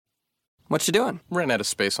What you doing? Ran out of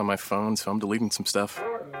space on my phone, so I'm deleting some stuff.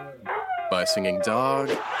 By singing dog.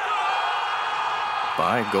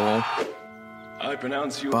 By goal. I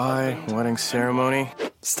pronounce you. By wedding ceremony.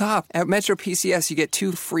 Stop. At Metro PCS, you get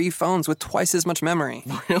 2 free phones with twice as much memory.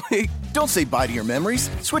 Really? Don't say bye to your memories.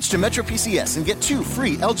 Switch to Metro PCS and get 2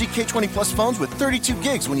 free LG K20 Plus phones with 32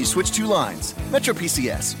 gigs when you switch 2 lines. Metro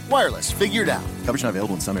PCS. Wireless. Figured out. Coverage not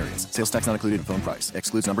available in some areas. Sales tax not included in phone price.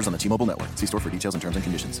 Excludes numbers on the T-Mobile network. See store for details and terms and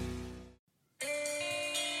conditions.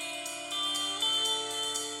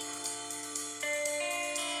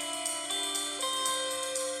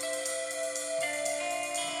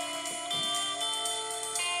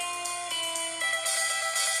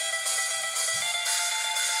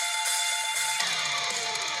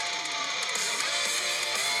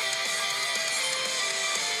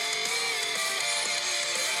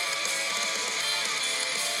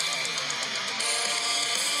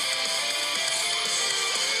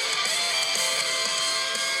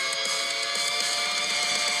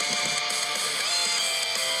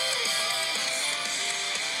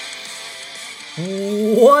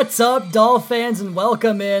 What's up, Dolphins, and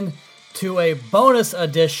welcome in to a bonus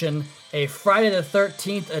edition, a Friday the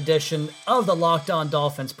 13th edition of the Locked On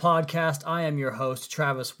Dolphins podcast. I am your host,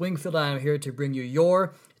 Travis Wingfield. I am here to bring you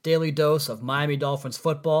your daily dose of Miami Dolphins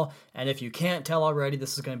football. And if you can't tell already,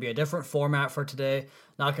 this is going to be a different format for today.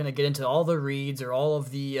 Not going to get into all the reads or all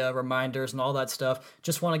of the reminders and all that stuff.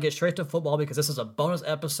 Just want to get straight to football because this is a bonus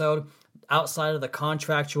episode outside of the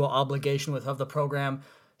contractual obligation of the program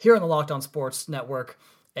here on the Locked On Sports Network,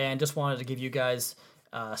 and just wanted to give you guys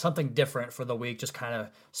something different for the week, just kind of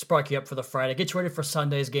spark you up for the Friday, get you ready for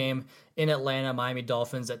Sunday's game in Atlanta, Miami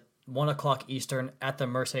Dolphins at 1 o'clock Eastern at the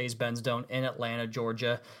Mercedes-Benz Dome in Atlanta,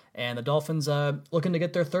 Georgia, and the Dolphins looking to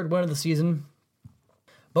get their third win of the season.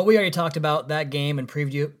 But we already talked about that game and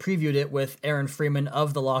previewed it with Aaron Freeman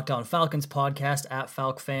of the Locked On Falcons podcast at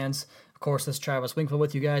FalcFans. Of course, this is Travis Wingfield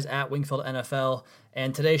with you guys at Wingfield NFL,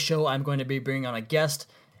 and today's show I'm going to be bringing on a guest,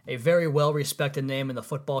 a very well-respected name in the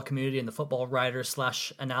football community and the football writers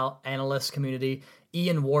 / analyst community,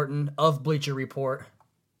 Ian Wharton of Bleacher Report.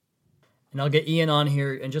 And I'll get Ian on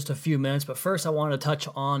here in just a few minutes, but first I wanted to touch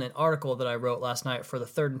on an article that I wrote last night for the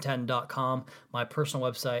thirdand10.com, my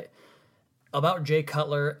personal website, about Jay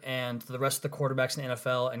Cutler and the rest of the quarterbacks in the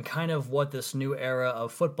NFL and kind of what this new era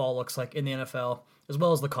of football looks like in the NFL, as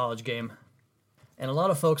well as the college game. And a lot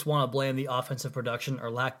of folks want to blame the offensive production or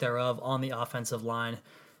lack thereof on the offensive line.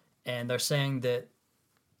 And they're saying that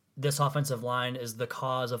this offensive line is the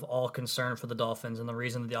cause of all concern for the Dolphins and the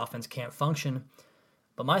reason that the offense can't function.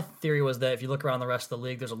 But my theory was that if you look around the rest of the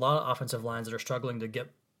league, there's a lot of offensive lines that are struggling to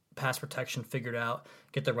get pass protection figured out,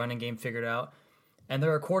 get the running game figured out. And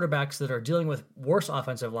there are quarterbacks that are dealing with worse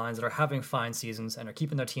offensive lines that are having fine seasons and are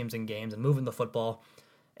keeping their teams in games and moving the football.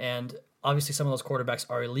 And obviously some of those quarterbacks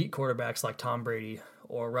are elite quarterbacks like Tom Brady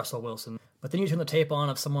or Russell Wilson. But then you turn the tape on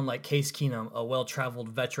of someone like Case Keenum, a well-traveled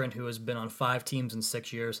veteran who has been on 5 teams in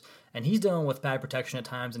 6 years, and he's dealing with bad protection at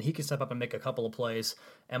times, and he can step up and make a couple of plays.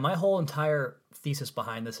 And my whole entire thesis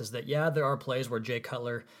behind this is that, yeah, there are plays where Jay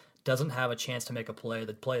Cutler doesn't have a chance to make a play.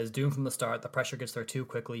 The play is doomed from the start. The pressure gets there too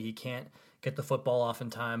quickly. He can't get the football off in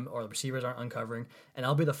time, or the receivers aren't uncovering. And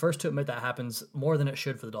I'll be the first to admit that happens more than it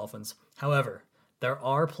should for the Dolphins. However, there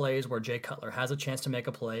are plays where Jay Cutler has a chance to make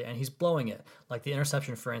a play, and he's blowing it. Like the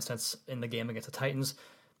interception, for instance, in the game against the Titans.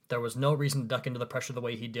 There was no reason to duck into the pressure the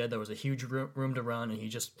way he did. There was a huge room to run, and he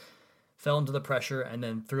just fell into the pressure and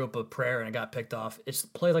then threw up a prayer, and it got picked off. It's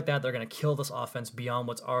plays like that that are going to kill this offense beyond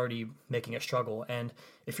what's already making it struggle. And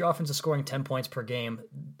if your offense is scoring 10 points per game,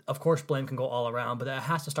 of course blame can go all around, but that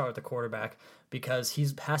has to start with the quarterback because he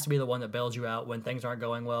has to be the one that bails you out when things aren't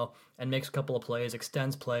going well and makes a couple of plays,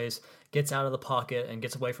 extends plays, gets out of the pocket and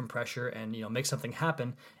gets away from pressure and, makes something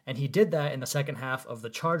happen. And he did that in the second half of the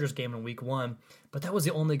Chargers game in week 1, but that was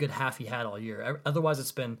the only good half he had all year. Otherwise,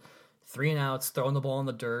 it's been 3 and outs, throwing the ball in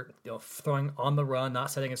the dirt, throwing on the run,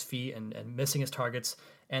 not setting his feet and missing his targets.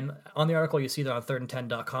 And on the article, you see that on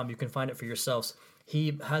thirdand10.com. You can find it for yourselves.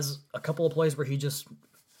 He has a couple of plays where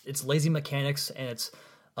it's lazy mechanics and it's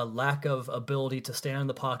a lack of ability to stand in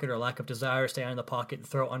the pocket or lack of desire to stand in the pocket and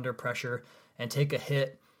throw under pressure and take a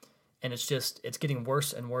hit. And it's getting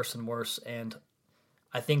worse and worse and worse. And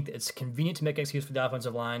I think it's convenient to make an excuse for the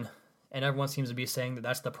offensive line. And everyone seems to be saying that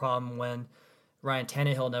that's the problem when Ryan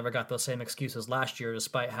Tannehill never got those same excuses last year,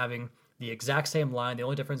 despite having the exact same line. The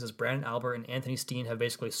only difference is Brandon Albert and Anthony Steen have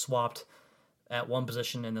basically swapped at one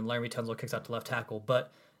position, and then Larry Tunsil kicks out to left tackle.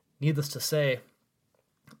 But needless to say,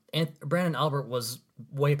 Brandon Albert was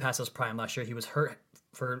way past his prime last year. He was hurt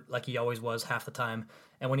for, like he always was, half the time.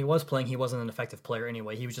 And when he was playing, he wasn't an effective player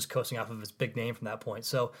anyway. He was just coasting off of his big name from that point.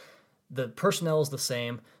 So The personnel is the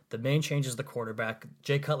same. The main change is the quarterback.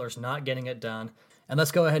 Jay Cutler's not getting it done. And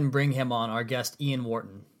let's go ahead and bring him on, our guest, Ian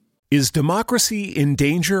Wharton. Is democracy in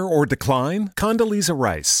danger or decline? Condoleezza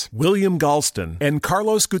Rice, William Galston, and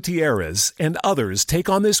Carlos Gutierrez and others take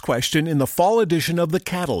on this question in the fall edition of The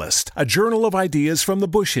Catalyst, a journal of ideas from the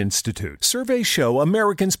Bush Institute. Surveys show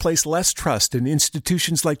Americans place less trust in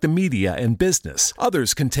institutions like the media and business.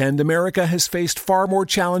 Others contend America has faced far more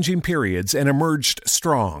challenging periods and emerged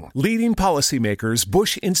strong. Leading policymakers,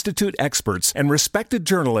 Bush Institute experts, and respected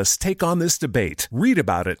journalists take on this debate. Read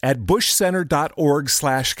about it at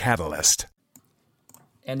bushcenter.org/catalyst.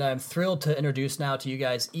 And I'm thrilled to introduce now to you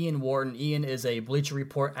guys Ian Wharton. Ian is a Bleacher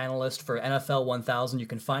Report analyst for NFL 1000. You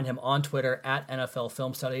can find him on Twitter at NFL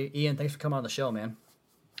Film Study. Ian, thanks for coming on the show, man.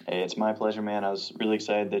 Hey, it's my pleasure, man. I was really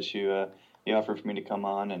excited that you offered for me to come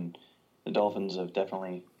on, and the Dolphins have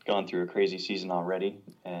definitely gone through a crazy season already,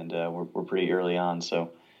 and we're pretty early on.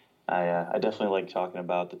 So I definitely like talking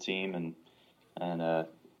about the team and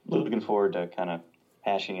looking forward to kind of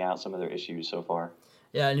hashing out some of their issues so far.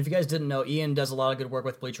 Yeah, and if you guys didn't know, Ian does a lot of good work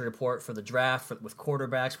with Bleacher Report for the draft, with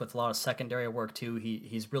quarterbacks, with a lot of secondary work too.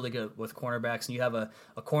 He's really good with cornerbacks, and you have a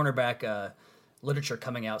cornerback literature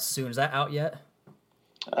coming out soon. Is that out yet?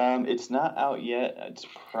 It's not out yet. It's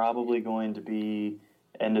probably going to be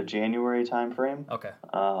end of January timeframe. Okay.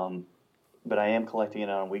 But I am collecting it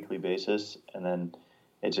on a weekly basis, and then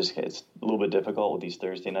it's a little bit difficult with these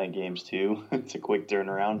Thursday night games too. It's a quick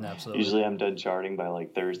turnaround. Absolutely. Usually I'm done charting by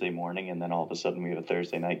like Thursday morning, and then all of a sudden we have a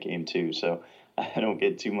Thursday night game too. So I don't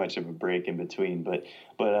get too much of a break in between. But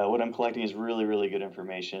what I'm collecting is really, really good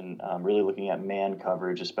information. Really looking at man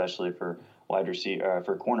coverage, especially for wide receiver,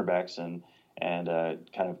 for cornerbacks, and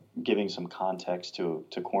kind of giving some context to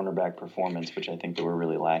cornerback performance, which I think that we're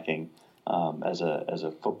really lacking as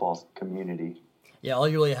a football community. Yeah, all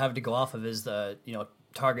you really have to go off of is the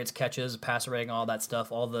targets, catches, passer rating, all that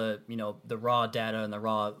stuff, all the the raw data and the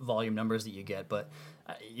raw volume numbers that you get. But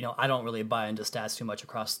I don't really buy into stats too much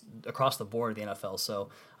across the board of the NFL. So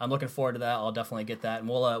I'm looking forward to that. I'll definitely get that, and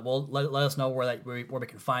we'll let us know where we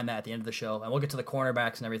can find that at the end of the show, and we'll get to the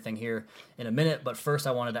cornerbacks and everything here in a minute. But first,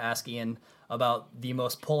 I wanted to ask Ian about the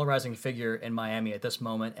most polarizing figure in Miami at this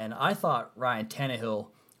moment, and I thought Ryan Tannehill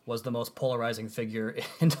was the most polarizing figure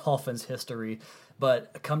in Dolphins history.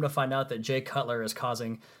 But come to find out that Jay Cutler is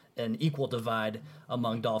causing an equal divide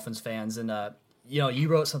among Dolphins fans. And, you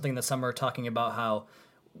wrote something this summer talking about how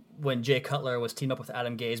when Jay Cutler was teamed up with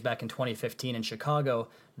Adam Gase back in 2015 in Chicago,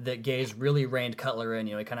 that Gase really reined Cutler in.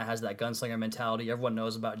 He kind of has that gunslinger mentality. Everyone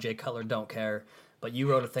knows about Jay Cutler, don't care. But you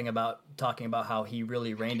wrote a thing talking about how he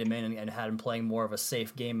really reined him in and had him playing more of a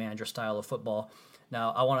safe game manager style of football.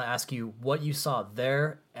 Now, I want to ask you what you saw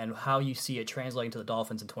there and how you see it translating to the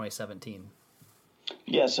Dolphins in 2017.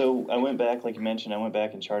 Yeah, so I went back, like you mentioned,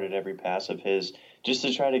 and charted every pass of his just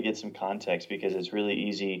to try to get some context, because it's really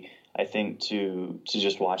easy, I think, to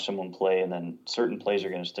just watch someone play and then certain plays are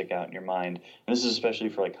going to stick out in your mind. And this is especially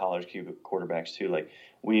for like college quarterbacks too. Like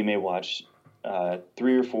we may watch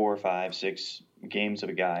 3 or 4 or 5, 6 games of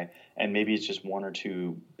a guy, and maybe it's just 1 or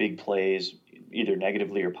 2 big plays, either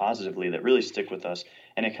negatively or positively, that really stick with us.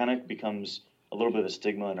 And it kind of becomes a little bit of a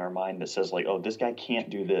stigma in our mind that says like, oh, this guy can't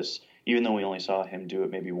do this, even though we only saw him do it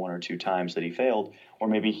maybe 1 or 2 times that he failed, or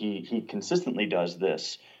maybe he consistently does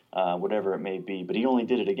this, whatever it may be, but he only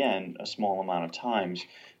did it again a small amount of times.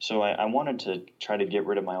 So I wanted to try to get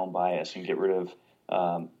rid of my own bias and get rid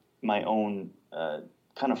of my own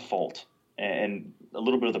kind of fault and a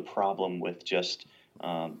little bit of the problem with just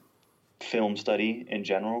film study in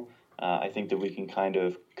general. I think that we can kind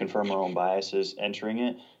of confirm our own biases entering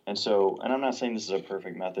it. And I'm not saying this is a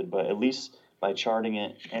perfect method, but at least by charting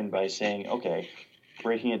it and by saying, okay,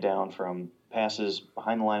 breaking it down from passes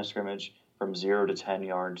behind the line of scrimmage from 0 to 10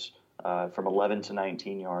 yards, from 11 to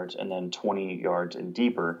 19 yards, and then 20 yards and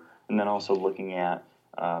deeper, and then also looking at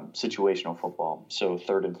situational football, so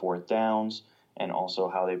 3rd and 4th downs, and also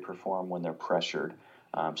how they perform when they're pressured.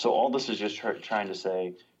 So all this is just trying to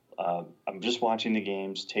say, I'm just watching the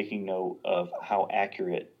games, taking note of how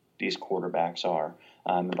accurate these quarterbacks are.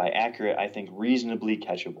 And by accurate, I think reasonably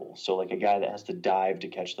catchable. So like a guy that has to dive to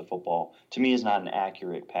catch the football, to me, is not an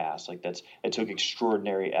accurate pass. Like it took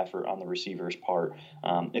extraordinary effort on the receiver's part.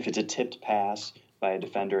 If it's a tipped pass by a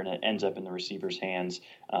defender and it ends up in the receiver's hands,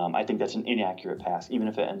 I think that's an inaccurate pass, even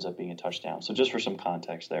if it ends up being a touchdown. So just for some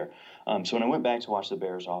context there. So when I went back to watch the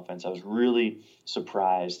Bears offense, I was really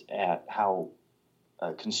surprised at how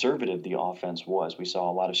conservative the offense was. We saw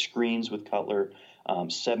a lot of screens with Cutler.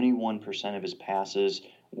 71% of his passes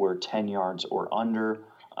were 10 yards or under,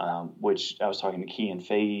 which I was talking to Kean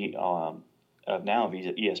Fahey of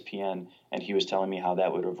ESPN, and he was telling me how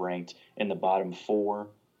that would have ranked in the bottom 4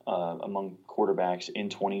 among quarterbacks in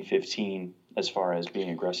 2015 as far as being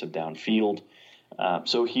aggressive downfield.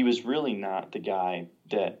 So he was really not the guy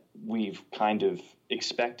that we've kind of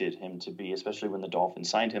expected him to be, especially when the Dolphins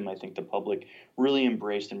signed him. I think the public really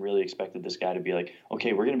embraced and really expected this guy to be like,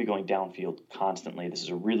 okay, we're going to be going downfield constantly. This is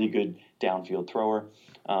a really good downfield thrower.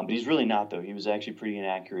 But he's really not, though. He was actually pretty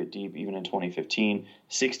inaccurate deep, even in 2015.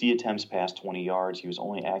 60 attempts past 20 yards. He was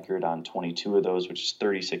only accurate on 22 of those, which is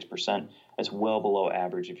 36%. That's well below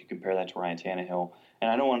average if you compare that to Ryan Tannehill. And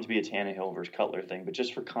I don't want it to be a Tannehill versus Cutler thing, but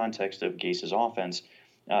just for context of Gase's offense,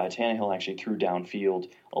 Tannehill actually threw downfield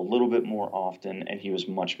a little bit more often, and he was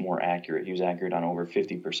much more accurate. He was accurate on over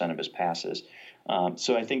 50% of his passes.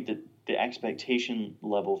 So I think that the expectation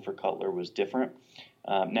level for Cutler was different.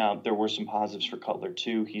 Now, there were some positives for Cutler,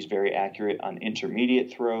 too. He's very accurate on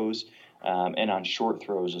intermediate throws and on short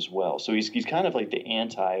throws as well. So he's kind of like the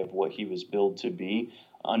anti of what he was billed to be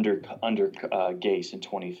under Gase in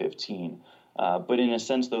 2015. But in a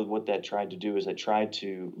sense, though, what that tried to do is it tried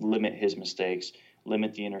to limit his mistakes,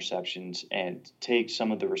 limit the interceptions, and take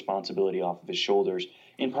some of the responsibility off of his shoulders,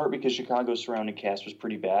 in part because Chicago's surrounding cast was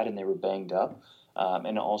pretty bad and they were banged up.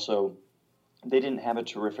 And also, they didn't have a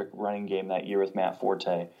terrific running game that year with Matt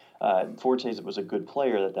Forte. Forte was a good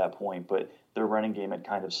player at that point, but their running game had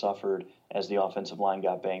kind of suffered as the offensive line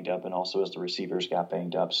got banged up and also as the receivers got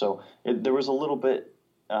banged up. So there was a little bit,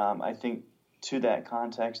 I think, to that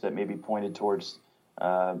context that maybe pointed towards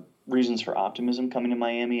reasons for optimism coming to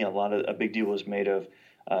Miami. A big deal was made of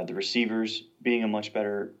the receivers being a much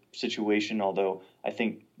better situation, although I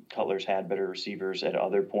think Cutler's had better receivers at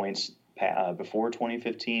other points before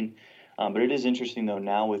 2015. But it is interesting, though,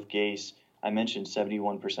 now with Gase, I mentioned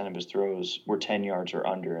 71% of his throws were 10 yards or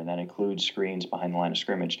under, and that includes screens behind the line of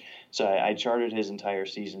scrimmage. So I charted his entire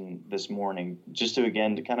season this morning just to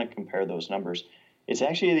kind of compare those numbers. It's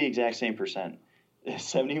actually the exact same percent.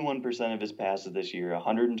 71% of his passes this year,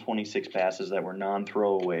 126 passes that were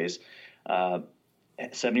non-throwaways.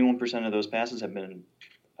 71% of those passes have been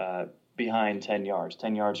behind 10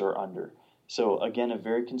 yards or under. So, again, a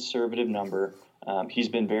very conservative number. He's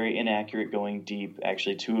been very inaccurate going deep.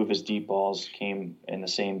 Actually, 2 of his deep balls came in the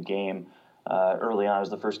same game early on. It was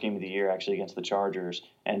the first game of the year, actually, against the Chargers.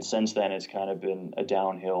 And since then, it's kind of been a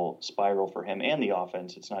downhill spiral for him and the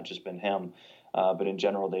offense. It's not just been him. But in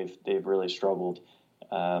general, they've really struggled,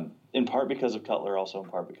 in part because of Cutler, also in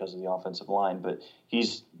part because of the offensive line. But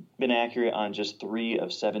he's been accurate on just 3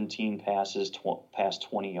 of 17 passes past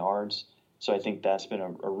 20 yards. So I think that's been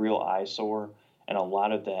a real eyesore. And a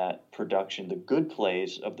lot of that production, the good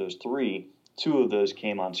plays of those 3, 2 of those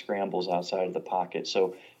came on scrambles outside of the pocket.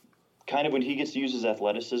 So kind of when he gets to use his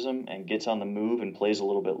athleticism and gets on the move and plays a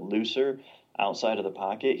little bit looser outside of the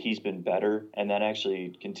pocket, he's been better. And that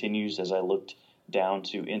actually continues as I looked down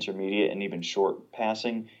to intermediate and even short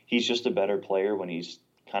passing. He's just a better player when he's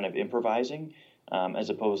kind of improvising as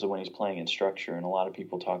opposed to when he's playing in structure. And a lot of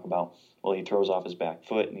people talk about, well, he throws off his back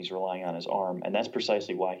foot and he's relying on his arm. And that's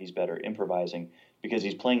precisely why he's better improvising, because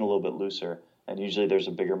he's playing a little bit looser. And usually there's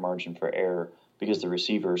a bigger margin for error because the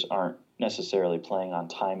receivers aren't necessarily playing on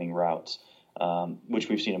timing routes, which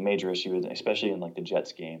we've seen a major issue with, especially in like the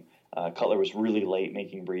Jets game. Cutler was really late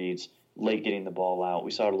making reads, late getting the ball out.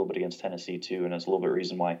 We saw it a little bit against Tennessee too, and it's a little bit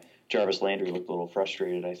reason why Jarvis Landry looked a little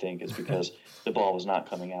frustrated, I think, is because the ball was not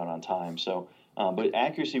coming out on time. So, but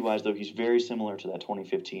accuracy-wise, though, he's very similar to that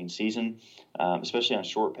 2015 season, especially on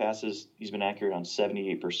short passes. He's been accurate on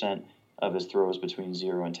 78% of his throws between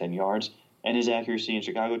 0 and 10 yards, and his accuracy in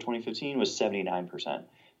Chicago 2015 was 79%.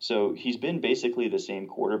 So he's been basically the same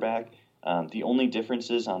quarterback. The only difference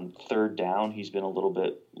is on third down, he's been a little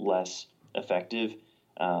bit less effective.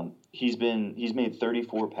 He's made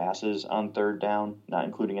 34 passes on third down, not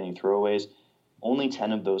including any throwaways. Only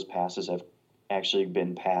 10 of those passes have actually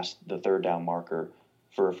been past the third down marker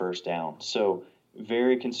for a first down. So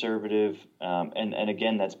very conservative. And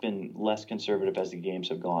again, that's been less conservative as the games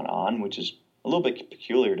have gone on, which is a little bit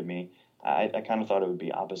peculiar to me. I kind of thought it would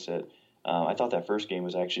be opposite. I thought that first game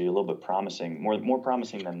was actually a little bit promising, more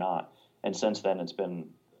promising than not. And since then, it's been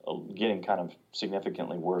getting kind of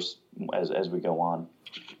significantly worse as we go on.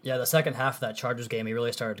 Yeah, the second half of that Chargers game, he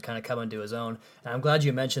really started to kind of come into his own. And I'm glad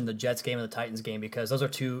you mentioned the Jets game and the Titans game, because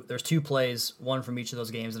there's 2 plays, one from each of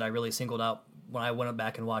those games that I really singled out when I went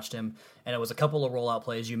back and watched him. And it was a couple of rollout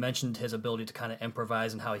plays. You mentioned his ability to kind of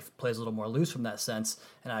improvise and how he plays a little more loose from that sense,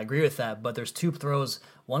 and I agree with that. But there's 2 throws.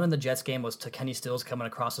 One in the Jets game was to Kenny Stills coming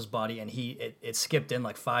across his body, and it skipped in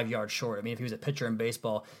like 5 yards short. I mean, if he was a pitcher in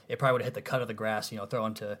baseball, it probably would have hit the cut of the grass,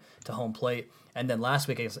 throwing to home plate. And then last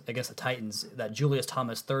week against the Titans, that Julius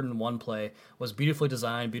Thomas 3rd-and-1 play was beautifully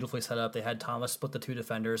designed, beautifully set up. They had Thomas split the 2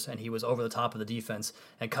 defenders, and he was over the top of the defense.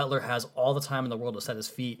 And Cutler has all the time in the world to set his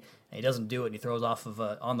feet, and he doesn't do it. And he throws off of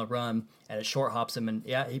on the run, and it short hops him. And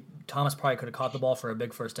yeah, Thomas probably could have caught the ball for a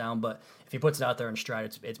big first down, but if he puts it out there in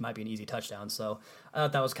stride, it might be an easy touchdown. So I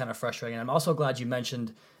thought that was kind of frustrating. And I'm also glad you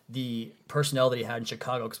mentioned the personnel that he had in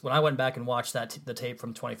Chicago, because when I went back and watched the tape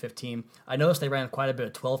from 2015, I noticed they ran quite a bit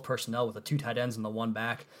of 12 personnel with the 2 tight ends and the 1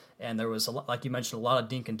 back, and there was, like you mentioned, a lot of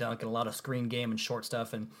dink and dunk and a lot of screen game and short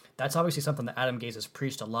stuff, and that's obviously something that Adam Gase has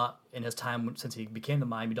preached a lot in his time since he became the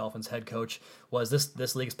Miami Dolphins head coach, was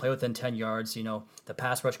this league's play within 10 yards, the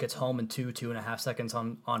pass rush gets home in 2.5 seconds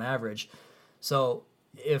on average. So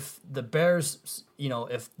if the Bears,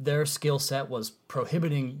 if their skill set was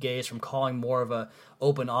prohibiting Gase from calling more of a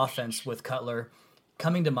open offense with Cutler,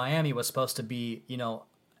 coming to Miami was supposed to be,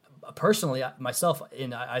 personally, myself,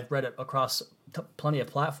 and I've read it across plenty of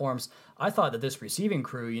platforms, I thought that this receiving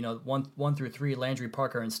crew, 1 through 3, Landry,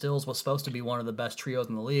 Parker, and Stills, was supposed to be one of the best trios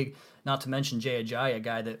in the league, not to mention Jay Ajayi, a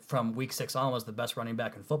guy that from week 6 on was the best running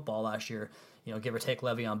back in football last year, give or take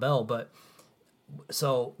Le'Veon Bell. But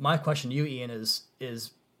so my question to you, Ian, is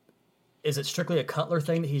it strictly a Cutler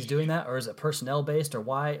thing that he's doing that, or is it personnel based, or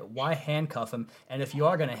why handcuff him? And if you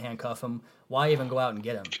are going to handcuff him, why even go out and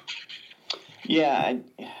get him? Yeah,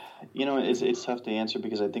 it's tough to answer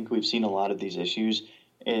because I think we've seen a lot of these issues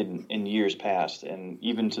in years past, and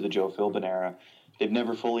even to the Joe Philbin era, they've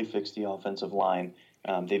never fully fixed the offensive line.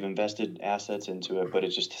 They've invested assets into it, but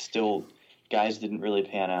it's just still guys didn't really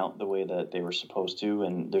pan out the way that they were supposed to,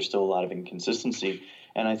 and there's still a lot of inconsistency.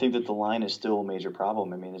 And I think that the line is still a major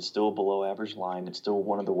problem. I mean, it's still a below average line. It's still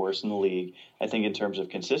one of the worst in the league. I think in terms of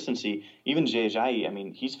consistency, even Jay Ajayi, I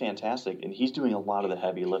mean, he's fantastic, and he's doing a lot of the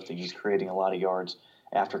heavy lifting. He's creating a lot of yards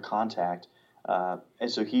after contact.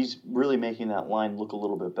 And so he's really making that line look a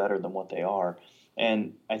little bit better than what they are.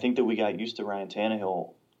 And I think that we got used to Ryan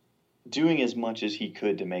Tannehill doing as much as he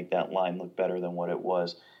could to make that line look better than what it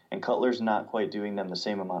was. And Cutler's not quite doing them the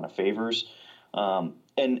same amount of favors. And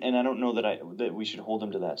I don't know that we should hold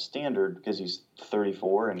him to that standard because he's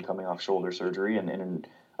 34 and coming off shoulder surgery and in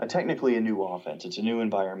technically a new offense. It's a new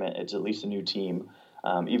environment. It's at least a new team.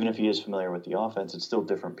 Even if he is familiar with the offense, it's still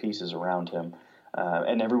different pieces around him.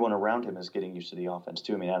 And everyone around him is getting used to the offense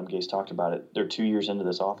too. I mean, Adam Gase talked about it. They're 2 years into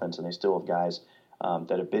this offense, and they still have guys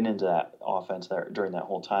that have been into that offense during that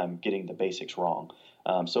whole time getting the basics wrong.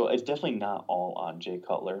 So it's definitely not all on Jay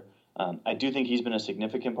Cutler. I do think he's been a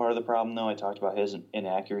significant part of the problem, though. I talked about his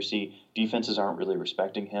inaccuracy. Defenses aren't really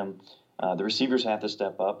respecting him. The receivers have to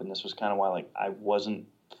step up, and this was kind of why I wasn't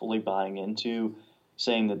fully buying into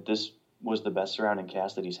saying that this was the best surrounding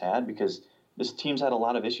cast that he's had, because this team's had a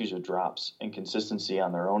lot of issues with drops and consistency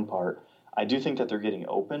on their own part. I do think that they're getting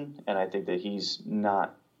open, and I think that he's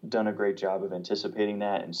not done a great job of anticipating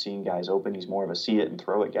that and seeing guys open. He's more of a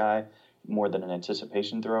see-it-and-throw-it guy more than an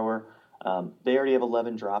anticipation thrower. They already have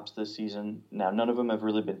 11 drops this season. Now, none of them have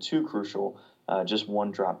really been too crucial, just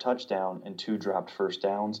 1 dropped touchdown and 2 dropped first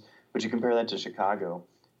downs. But you compare that to Chicago,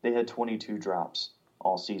 they had 22 drops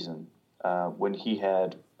all season when he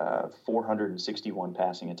had 461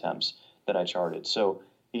 passing attempts that I charted. So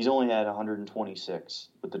he's only had 126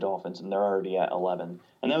 with the Dolphins, and they're already at 11.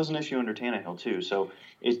 And that was an issue under Tannehill, too. So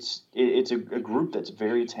it's a group that's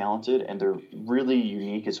very talented, and they're really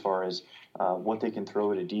unique as far as what they can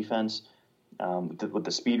throw at a defense. With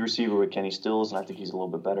the speed receiver with Kenny Stills, and I think he's a little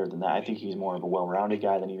bit better than that. I think he's more of a well-rounded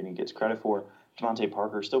guy than even he gets credit for. Devontae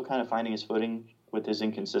Parker still kind of finding his footing with his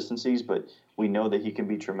inconsistencies, but we know that he can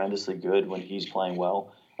be tremendously good when he's playing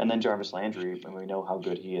well. And then Jarvis Landry, and we know how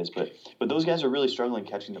good he is. But those guys are really struggling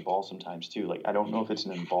catching the ball sometimes, too. I don't know if it's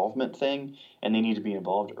an involvement thing, and they need to be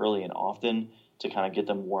involved early and often to kind of get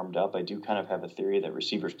them warmed up. I do kind of have a theory that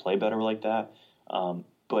receivers play better like that.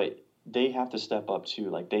 But they have to step up,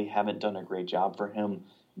 too. They haven't done a great job for him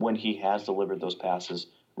when he has delivered those passes.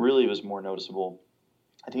 Really, it was more noticeable,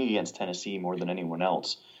 I think, against Tennessee more than anyone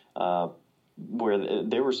else, where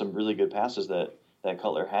there were some really good passes that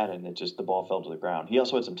Cutler had, and the ball fell to the ground. He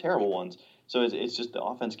also had some terrible ones. So it's just the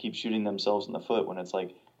offense keeps shooting themselves in the foot when it's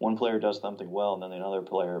like one player does something well and then another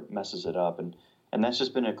player messes it up. And that's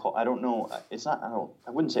just been I don't know. It's not,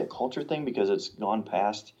 I wouldn't say a culture thing because it's gone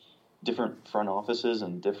past different front offices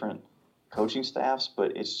and different coaching staffs,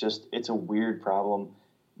 but it's a weird problem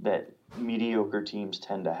that mediocre teams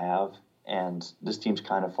tend to have. And this team's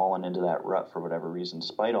kind of fallen into that rut for whatever reason,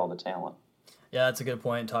 despite all the talent. Yeah, that's a good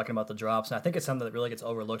point talking about the drops. And I think it's something that really gets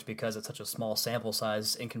overlooked because it's such a small sample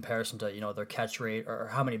size in comparison to, their catch rate or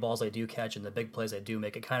how many balls they do catch and the big plays they do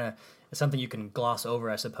make. It kind of is something you can gloss over,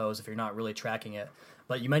 I suppose, if you're not really tracking it.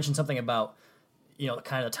 But you mentioned something about,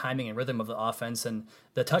 kind of the timing and rhythm of the offense. And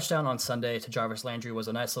the touchdown on Sunday to Jarvis Landry was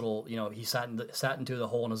a nice little, he sat into the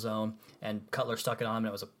hole in his zone and Cutler stuck it on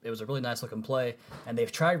him. And it was a really nice looking play. And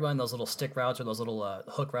they've tried running those little stick routes or those little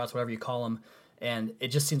hook routes, whatever you call them. And it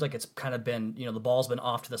just seems like it's kind of been, the ball's been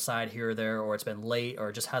off to the side here or there, or it's been late, or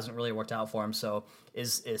it just hasn't really worked out for him. So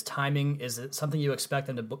is timing, is it something you expect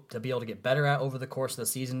them to be able to get better at over the course of the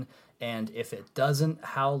season? And if it doesn't,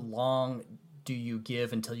 how long do you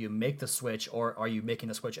give until you make the switch, or are you making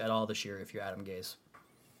the switch at all this year if you're Adam Gase?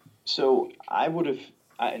 So I wouldn't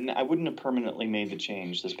have permanently made the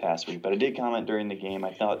change this past week, but I did comment during the game.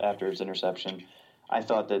 I thought after his interception, I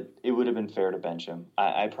thought that it would have been fair to bench him.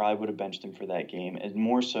 I probably would have benched him for that game, and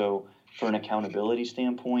more so for an accountability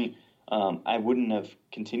standpoint. I wouldn't have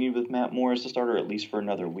continued with Matt Moore as the starter, at least for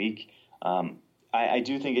another week. I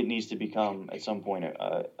do think it needs to become, at some point,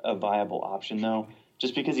 a viable option, though,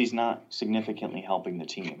 just because he's not significantly helping the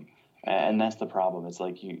team. And that's the problem. It's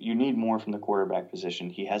like you need more from the quarterback position.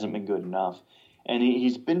 He hasn't been good enough. And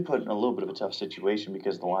he's been put in a little bit of a tough situation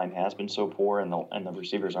because the line has been so poor and the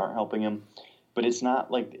receivers aren't helping him. But it's not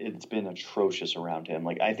like it's been atrocious around him.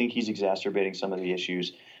 Like, I think he's exacerbating some of the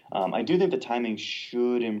issues. I do think the timing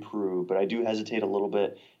should improve, but I do hesitate a little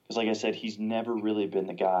bit because, like I said, he's never really been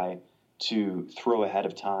the guy to throw ahead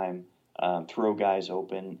of time, throw guys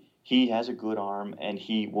open. He has a good arm, and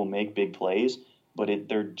he will make big plays, but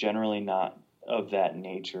they're generally not of that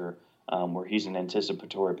nature where he's an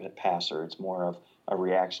anticipatory passer. It's more of a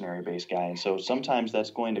reactionary-based guy. And so sometimes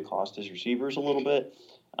that's going to cost his receivers a little bit.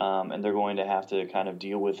 And they're going to have to kind of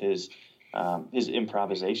deal with his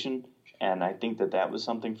improvisation. And I think that was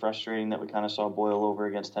something frustrating that we kind of saw boil over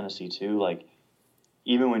against Tennessee too. Like,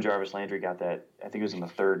 even when Jarvis Landry got that, I think it was in the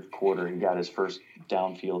third quarter, he got his first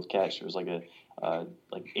downfield catch. It was like a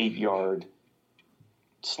 8-yard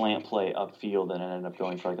slant play upfield and it ended up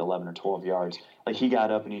going for like 11 or 12 yards. Like, he got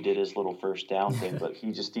up and he did his little first down thing, but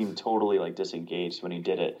he just seemed totally like disengaged when he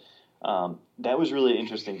did it. That was really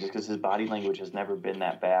interesting just because his body language has never been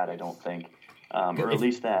that bad, I don't think. Or at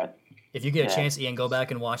least that. If you get a chance, Ian, go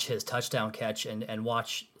back and watch his touchdown catch and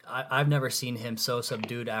watch. I've never seen him so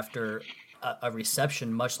subdued after a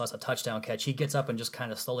reception, much less a touchdown catch. He gets up and just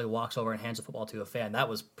kind of slowly walks over and hands the football to a fan. That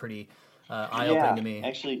was pretty eye-opening to me.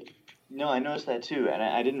 Actually, no, I noticed that too, and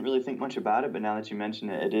I didn't really think much about it, but now that you mention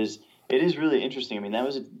it, it is really interesting. I mean,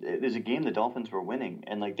 it was a game the Dolphins were winning,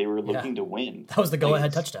 and like they were looking to win. That was the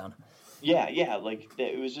go-ahead touchdown. Yeah, like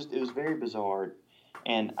it was very bizarre,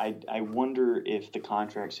 and I wonder if the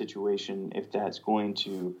contract situation, if that's going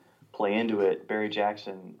to play into it. Barry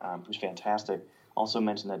Jackson, who's fantastic, also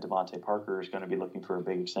mentioned that Devontae Parker is going to be looking for a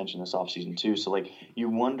big extension this offseason too. So like you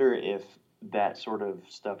wonder if that sort of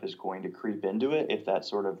stuff is going to creep into it, if that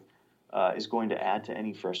sort of is going to add to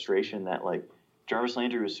any frustration that like Jarvis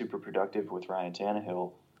Landry was super productive with Ryan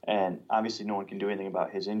Tannehill, and obviously no one can do anything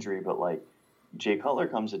about his injury, but like Jay Cutler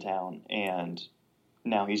comes to town, and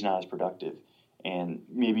now he's not as productive. And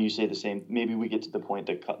maybe you say the same. Maybe we get to the point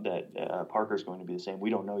that Parker's going to be the same. We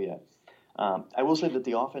don't know yet. I will say that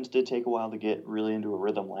the offense did take a while to get really into a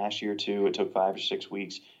rhythm last year, too. It took 5 or 6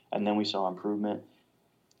 weeks, and then we saw improvement.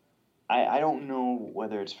 I don't know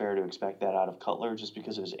whether it's fair to expect that out of Cutler just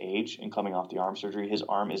because of his age and coming off the arm surgery. His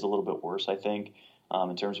arm is a little bit worse, I think,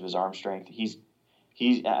 in terms of his arm strength. He's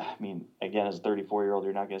I mean, again, as a 34-year-old,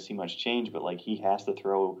 you're not going to see much change, but like he has to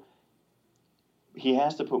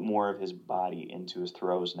put more of his body into his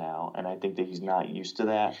throws now, and I think that he's not used to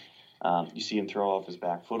that. You see him throw off his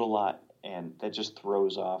back foot a lot, and that just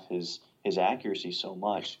throws off his accuracy so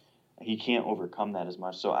much. He can't overcome that as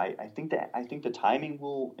much. So I think the timing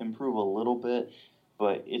will improve a little bit,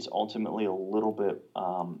 but it's ultimately a little bit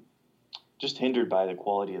just hindered by the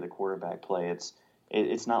quality of the quarterback play.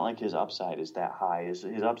 It's not like his upside is that high.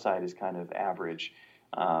 His upside is kind of average.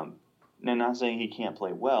 And I'm not saying he can't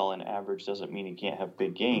play well, and average doesn't mean he can't have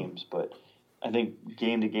big games, but I think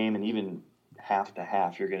game to game and even half to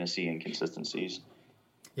half, you're going to see inconsistencies.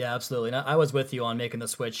 Yeah, absolutely. And I was with you on making the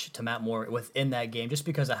switch to Matt Moore within that game just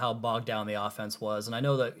because of how bogged down the offense was. And I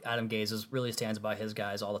know that Adam Gase really stands by his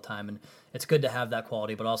guys all the time, and it's good to have that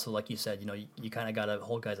quality, but also, like you said, you kind of got to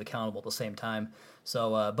hold guys accountable at the same time.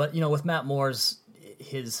 So, but, with Matt Moore's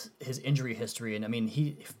his injury history, and I mean,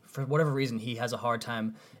 he, for whatever reason, he has a hard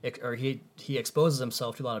time, or he exposes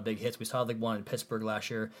himself to a lot of big hits. We saw the one in Pittsburgh last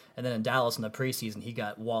year, and then in Dallas in the preseason, he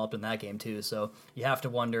got walloped in that game too. So you have to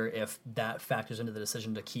wonder if that factors into the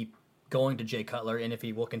decision to keep going to Jay Cutler and if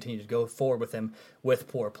he will continue to go forward with him with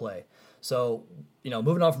poor play. So,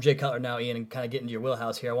 moving on from Jay Cutler now, Ian, and kind of getting to your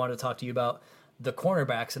wheelhouse here, I wanted to talk to you about the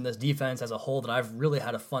cornerbacks in this defense as a whole that I've really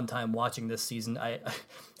had a fun time watching this season.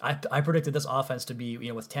 I predicted this offense to be,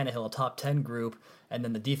 with Tannehill, a top 10 group, and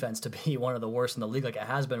then the defense to be one of the worst in the league like it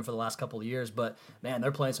has been for the last couple of years. But, man,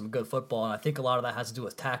 they're playing some good football, and I think a lot of that has to do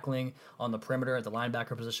with tackling on the perimeter at the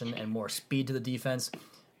linebacker position and more speed to the defense.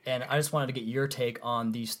 And I just wanted to get your take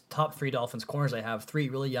on these top 3 Dolphins corners. They have 3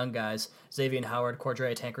 really young guys, Xavier Howard,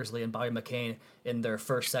 Cordrea Tankersley, and Bobby McCain in their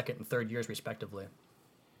first, second, and third years, respectively.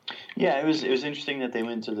 Yeah, it was interesting that they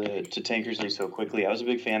went to Tankersley so quickly. I was a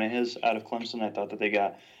big fan of his out of Clemson. I thought that they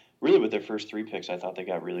got, really with their first 3 picks, I thought they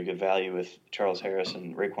got really good value with Charles Harris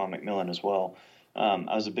and Raekwon McMillan as well.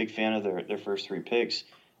 I was a big fan of their first 3 picks.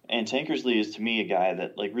 And Tankersley is, to me, a guy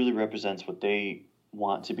that really represents what they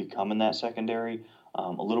want to become in that secondary.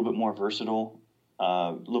 A little bit more versatile,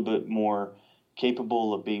 a little bit more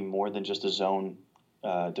capable of being more than just a zone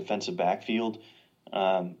defensive backfield.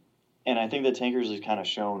 And I think that Tankersley's kind of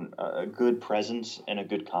shown a good presence and a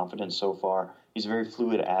good confidence so far. He's a very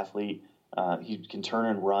fluid athlete. He can turn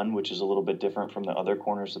and run, which is a little bit different from the other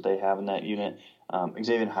corners that they have in that unit.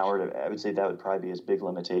 Xavier Howard, I would say that would probably be his big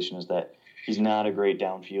limitation, is that he's not a great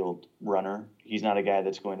downfield runner. He's not a guy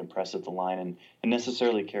that's going to press at the line and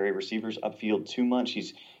necessarily carry receivers upfield too much.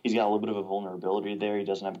 He's got a little bit of a vulnerability there. He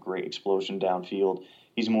doesn't have great explosion downfield.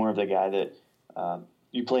 He's more of the guy that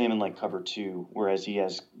you play him in like cover 2, whereas he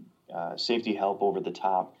has safety help over the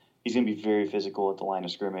top. He's going to be very physical at the line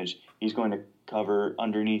of scrimmage. He's going to cover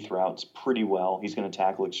underneath routes pretty well. He's going to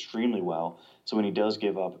tackle extremely well. So when he does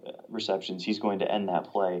give up receptions, he's going to end that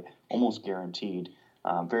play almost guaranteed.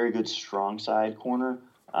 Very good strong side corner.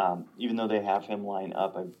 Even though they have him line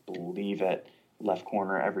up, I believe, at left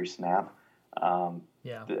corner every snap.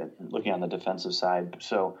 Looking on the defensive side.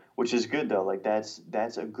 So, which is good though. Like that's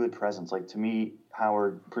a good presence. Like to me,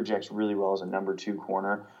 Howard projects really well as a number 2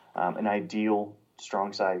 corner, an ideal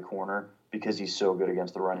strong side corner because he's so good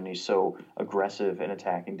against the run and he's so aggressive in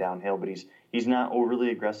attacking downhill. But he's not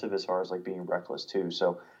overly aggressive as far as like being reckless too.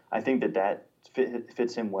 So I think that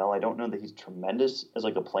fits him well. I don't know that he's tremendous as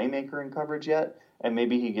like a playmaker in coverage yet, and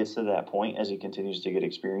maybe he gets to that point as he continues to get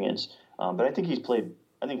experience. But I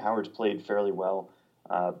think Howard's played fairly well.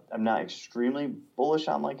 I'm not extremely bullish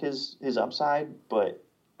on like his upside, but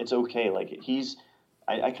it's okay. Like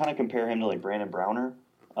I kind of compare him to like Brandon Browner,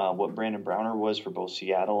 what Brandon Browner was for both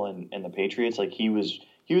Seattle and the Patriots. Like he was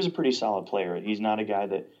a pretty solid player. He's not a guy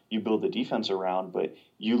that you build the defense around, but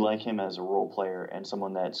you like him as a role player and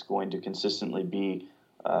someone that's going to consistently be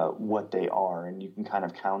what they are, and you can kind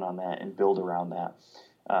of count on that and build around that.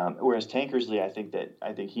 Whereas Tankersley,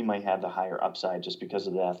 I think he might have the higher upside just because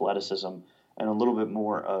of the athleticism and a little bit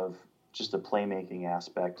more of just the playmaking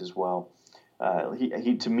aspect as well.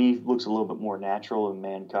 He to me looks a little bit more natural in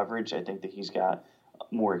man coverage. I think that he's got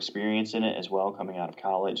more experience in it as well coming out of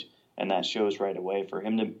college, and that shows right away for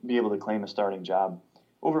him to be able to claim a starting job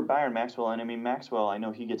over Byron Maxwell. And I mean, Maxwell, I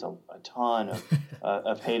know he gets a ton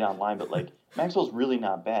of hate online, but like Maxwell's really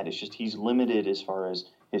not bad. It's just he's limited as far as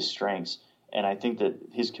his strengths. And I think that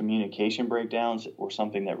his communication breakdowns were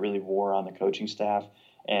something that really wore on the coaching staff.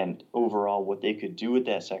 And overall, what they could do with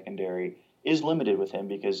that secondary is limited with him,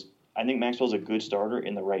 because I think Maxwell's a good starter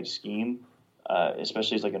in the right scheme,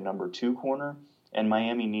 especially as like a number 2 corner. And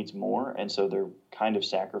Miami needs more. And so they're kind of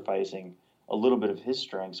sacrificing a little bit of his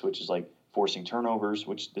strengths, which is like forcing turnovers,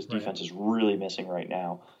 which this defense is really missing right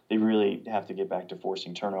now. They really have to get back to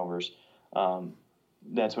forcing turnovers.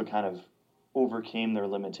 That's what kind of overcame their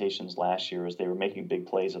limitations last year, as they were making big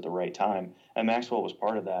plays at the right time. And Maxwell was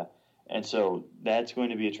part of that. And so that's going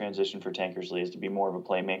to be a transition for Tankersley, is to be more of a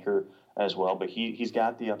playmaker as well. But he's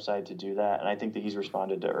got the upside to do that. And I think that he's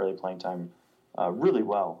responded to early playing time really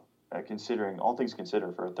well, considering all things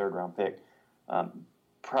considered for a 3rd-round pick.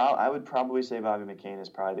 I would probably say Bobby McCain is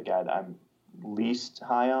probably the guy that I'm least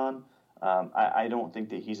high on. I don't think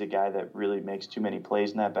that he's a guy that really makes too many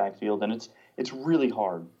plays in that backfield. And it's really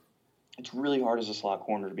hard. It's really hard as a slot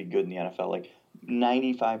corner to be good in the NFL. Like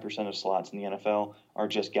 95% of slots in the NFL are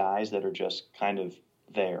just guys that are just kind of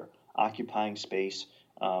there, occupying space,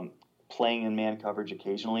 playing in man coverage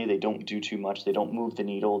occasionally. They don't do too much. They don't move the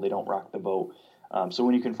needle. They don't rock the boat. So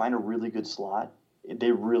when you can find a really good slot,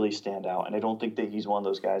 they really stand out. And I don't think that he's one of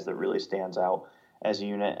those guys that really stands out as a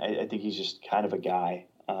unit. I think he's just kind of a guy,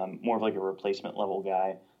 more of like a replacement level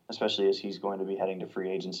guy, especially as he's going to be heading to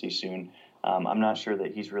free agency soon. I'm not sure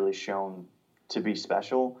that he's really shown to be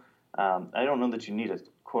special. I don't know that you need a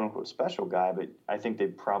quote-unquote special guy, but I think they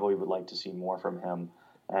probably would like to see more from him.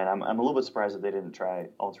 And I'm a little bit surprised that they didn't try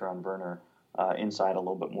Alteron Werner inside a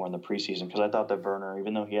little bit more in the preseason, because I thought that Werner,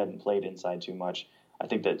 even though he hadn't played inside too much, I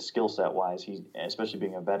think that skill set wise, he, especially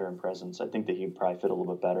being a veteran presence, I think that he'd probably fit a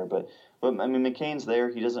little bit better. But I mean, McCain's there.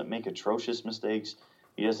 He doesn't make atrocious mistakes.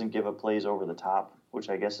 He doesn't give up plays over the top, which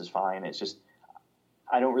I guess is fine. It's just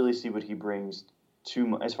I don't really see what he brings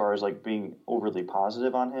too as far as like being overly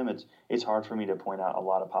positive on him. It's hard for me to point out a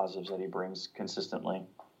lot of positives that he brings consistently.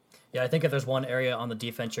 Yeah, I think if there's one area on the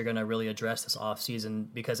defense you're going to really address this offseason,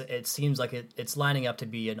 because it seems like it's lining up to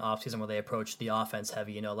be an offseason where they approach the offense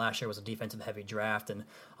heavy. You know, last year was a defensive heavy draft, and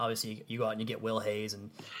obviously you go out and you get Will Hayes and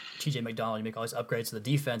TJ McDonald, you make all these upgrades to the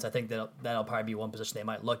defense. I think that'll probably be one position they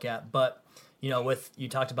might look at. But, you know, you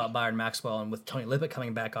talked about Byron Maxwell, and with Tony Lippett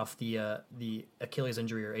coming back off the Achilles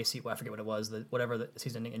injury or AC, I forget what it was, whatever the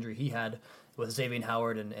season-ending injury he had with Xavier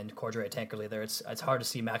Howard and Cordrea Tankerley there, it's hard to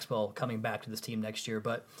see Maxwell coming back to this team next year.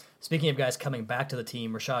 But speaking of guys coming back to the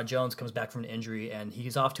team, Rashad Jones comes back from an injury, and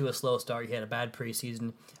he's off to a slow start. He had a bad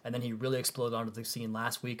preseason, and then he really exploded onto the scene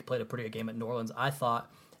last week, played a pretty good game at New Orleans, I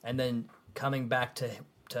thought, and then coming back to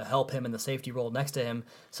help him in the safety role next to him,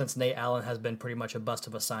 since Nate Allen has been pretty much a bust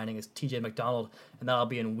of a signing, is TJ McDonald, and that'll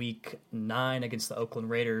be in Week 9 against the Oakland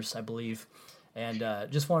Raiders, I believe. And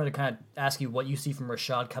just wanted to kind of ask you what you see from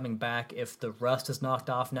Rashad coming back, if the rust is knocked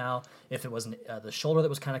off now, if it was the shoulder that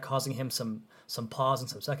was kind of causing him some pause and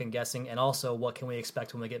some second guessing, and also what can we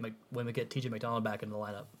expect when we get TJ McDonald back in the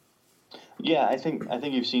lineup? Yeah, I think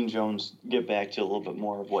you've seen Jones get back to a little bit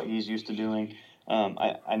more of what he's used to doing.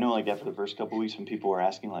 I know, like, after the first couple of weeks when people were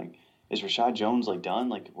asking, like, is Rashad Jones, like, done?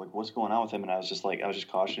 Like, what's going on with him? And I was just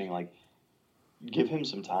cautioning, like, give him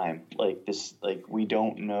some time. Like, this, like, we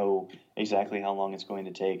don't know exactly how long it's going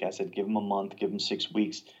to take. I said, give him a month, give him 6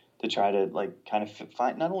 weeks to try to, like, kind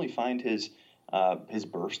of not only find his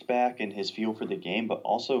burst back and his feel for the game, but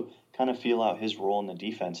also kind of feel out his role in the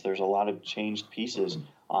defense. There's a lot of changed pieces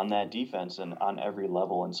on that defense and on every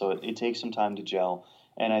level. And so it takes some time to gel.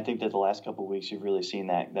 And I think that the last couple of weeks you've really seen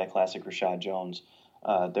that classic Rashad Jones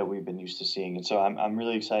that we've been used to seeing. And so I'm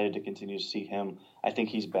really excited to continue to see him. I think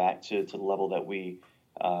he's back to the level that we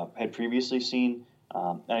had previously seen.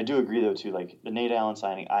 And I do agree, though, too, like the Nate Allen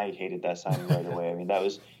signing, I hated that signing right away. I mean,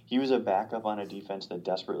 he was a backup on a defense that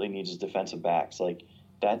desperately needs his defensive backs. Like,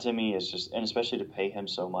 that to me is just, and especially to pay him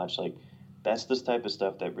so much, like, that's this type of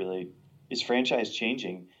stuff that really is franchise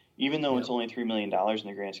changing. Even though it's only $3 million in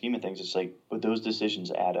the grand scheme of things, it's like, but those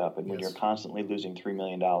decisions add up. And when you're constantly losing $3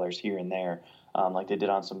 million here and there, like they did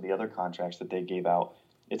on some of the other contracts that they gave out,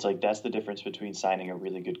 it's like that's the difference between signing a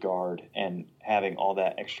really good guard and having all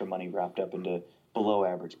that extra money wrapped up into below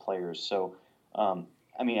average players. So,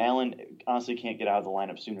 I mean, Allen honestly can't get out of the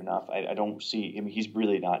lineup soon enough. I don't see, I mean, he's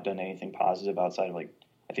really not done anything positive outside of, like,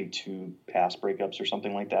 I think 2 pass breakups or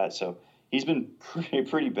something like that. So he's been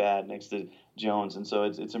pretty bad next to Jones, and so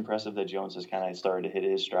it's impressive that Jones has kind of started to hit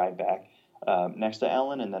his stride back next to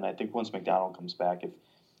Allen. And then I think once McDonald comes back,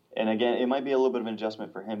 and again, it might be a little bit of an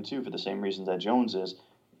adjustment for him too, for the same reasons that Jones is,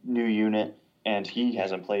 new unit, and he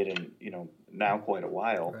hasn't played in now quite a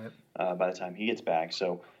while by the time he gets back.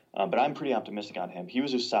 So, but I'm pretty optimistic on him. He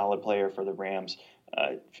was a solid player for the Rams.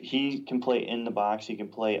 He can play in the box. He can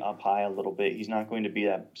play up high a little bit. He's not going to be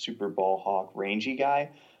that super ball hawk rangy guy.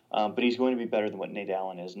 But he's going to be better than what Nate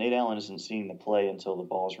Allen is. Nate Allen isn't seeing the play until the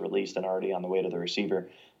ball is released and already on the way to the receiver.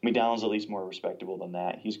 McDonald's at least more respectable than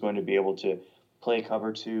that. He's going to be able to play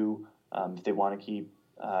cover 2 if they want to keep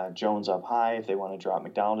Jones up high, if they want to drop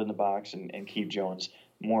McDonald in the box and keep Jones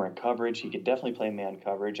more in coverage. He could definitely play man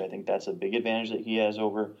coverage. I think that's a big advantage that he has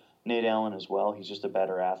over Nate Allen as well. He's just a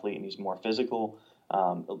better athlete and he's more physical.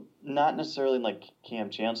 Not necessarily like Cam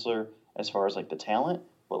Chancellor as far as like the talent,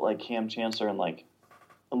 but like Cam Chancellor and like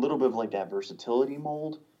a little bit of like that versatility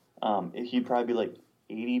mold. He'd probably be like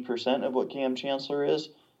 80% of what Cam Chancellor is.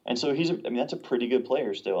 And so that's a pretty good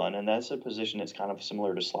player still. And that's a position that's kind of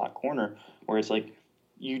similar to slot corner, where it's like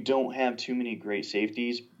you don't have too many great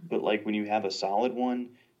safeties, but like when you have a solid one,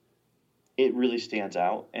 it really stands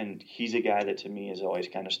out. And he's a guy that to me has always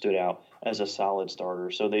kind of stood out as a solid starter.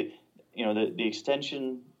 So the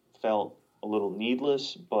extension felt a little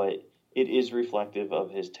needless, but it is reflective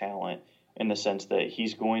of his talent, in the sense that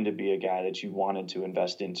he's going to be a guy that you wanted to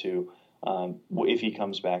invest into if he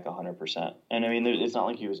comes back 100%. And I mean, it's not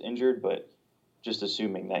like he was injured, but just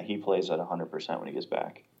assuming that he plays at 100% when he gets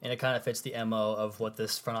back. And it kind of fits the MO of what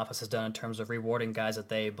this front office has done in terms of rewarding guys that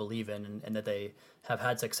they believe in and that they have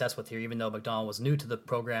had success with here. Even though McDonald was new to the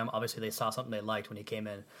program, obviously they saw something they liked when he came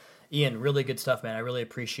in. Ian, really good stuff, man. I really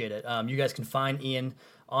appreciate it. You guys can find Ian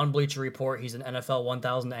on Bleacher Report. He's an NFL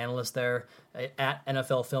 1000 analyst there at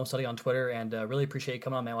NFL Film Study on Twitter, and really appreciate you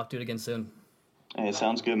coming on, man. We'll have to do it again soon. Hey, it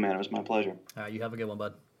sounds good, man. It was my pleasure. All right, you have a good one,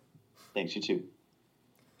 bud. Thanks, you too.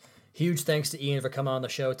 Huge thanks to Ian for coming on the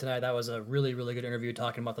show tonight. That was a really, really good interview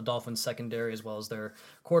talking about the Dolphins secondary as well as their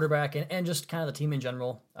quarterback and just kind of the team in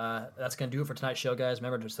general. That's going to do it for tonight's show, guys.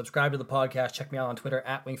 Remember to subscribe to the podcast. Check me out on Twitter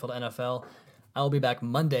at Wingfield NFL. I will be back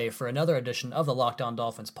Monday for another edition of the Locked On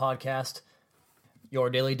Dolphins podcast. Your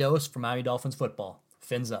daily dose for Miami Dolphins football.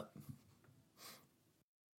 Fins up.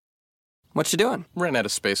 What you doing? Ran out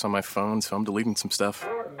of space on my phone, so I'm deleting some stuff.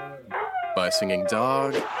 By singing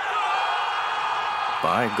dog.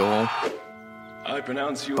 By goal. I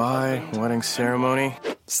pronounce you. By wedding ceremony.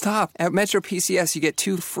 Stop. At Metro PCS, you get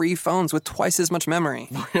 2 free phones with twice as much memory.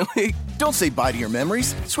 Really? Don't say bye to your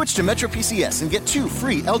memories. Switch to Metro PCS and get 2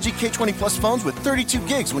 free LG K20 Plus phones with 32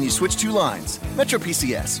 gigs when you switch 2 lines. Metro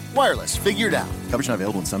PCS. Wireless. Figured out. Coverage not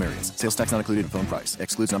available in some areas. Sales tax not included in phone price.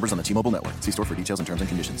 Excludes numbers on the T-Mobile network. See store for details and terms and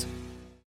conditions.